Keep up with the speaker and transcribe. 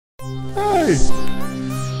Hey!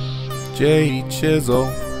 J Chisel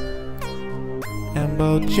and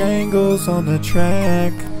Bojangles on the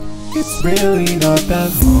track. It's really not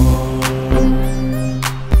that hard.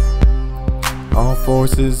 All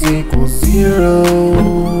forces equal zero.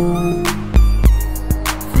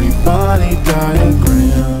 Free body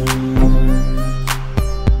diagram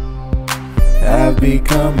have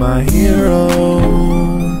become my hero.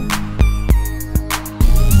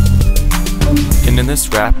 In this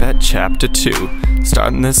rap at chapter 2,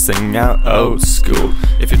 starting this thing out old school.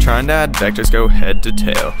 If you're trying to add vectors, go head to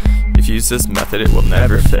tail. If you use this method, it will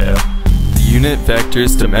never fail. The unit vector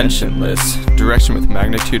is dimensionless, direction with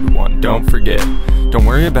magnitude 1, don't forget. Don't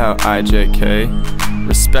worry about I, J, K,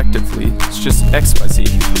 respectively, it's just X, Y, Z.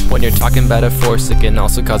 When you're talking about a force, it can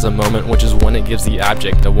also cause a moment, which is when it gives the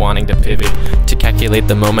object a wanting to pivot. To calculate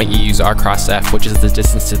the moment, you use R cross F, which is the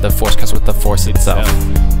distance to the force caused with the force itself.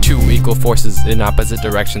 Two equal forces in opposite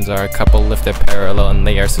directions are a couple if they're parallel, and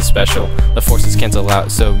they are so special. The forces cancel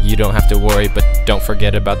out, so you don't have to worry, but don't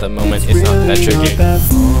forget about the moment, it's not that tricky.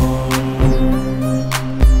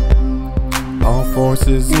 All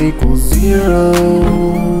forces equal zero.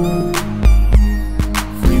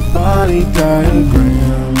 Free body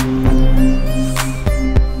diagram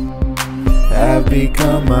have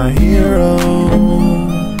become my hero.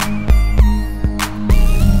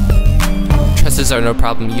 Trusses are no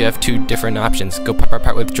problem, you have two different options. Go part by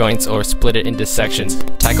part with joints or split it into sections.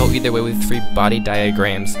 Tackle either way with free body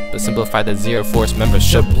diagrams, but simplify the zero force members,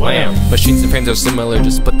 shablam! Machines and frames are similar,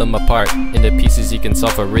 just split them apart into pieces you can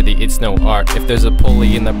solve, for really it's no art. If there's a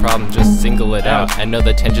pulley in the problem, just single it out. I know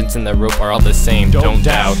the tangents in the rope are all the same, don't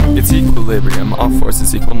doubt. It's equilibrium, all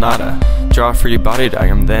forces equal nada. Draw a free body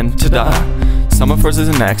diagram, then ta-da! Sum of forces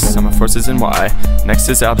in X, sum of forces in Y. Next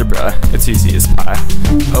is algebra, it's easy as pie.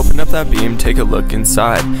 Open up that beam, take a look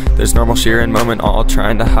inside. There's normal, shear, and moment all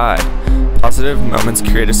trying to hide. Positive moments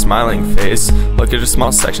create a smiling face. Look at a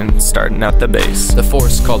small section starting at the base. The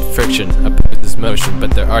force called friction opposes motion, but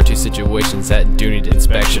there are two situations that do need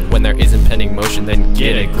inspection. When there is impending motion, then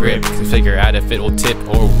get a grip to figure out if it will tip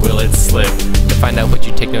or will it slip. To find out what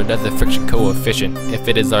you take note of the friction coefficient. If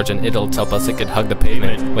it is large, and it'll tell us it could hug the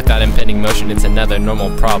pavement. Without impending motion, it's another normal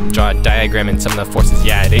problem. Draw a diagram and some of the forces,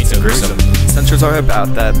 yeah, it ain't so gruesome. Centers are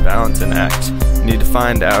about that balance and act. You need to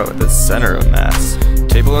find out the center of mass.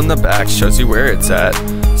 Table in the back shows you where it's at.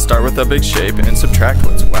 Start with a big shape and subtract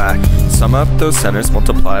what's whack. Sum up those centers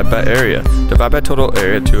multiplied by area. Divide by total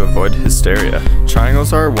area to avoid hysteria.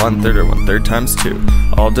 Triangles are 1/3 or 1/3 times 2,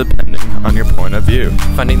 all depending on your point of view.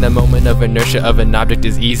 Finding the moment of inertia of an object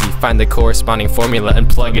is easy. Find the corresponding formula and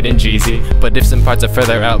plug it in, Jeezy. But if some parts are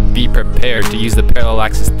further out, be prepared to use the parallel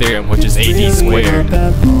axis theorem, which is AD squared.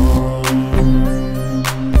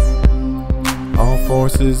 All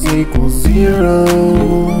forces equal zero.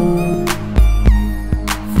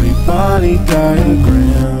 Free body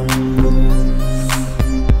diagram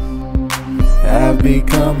have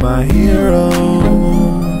become my hero.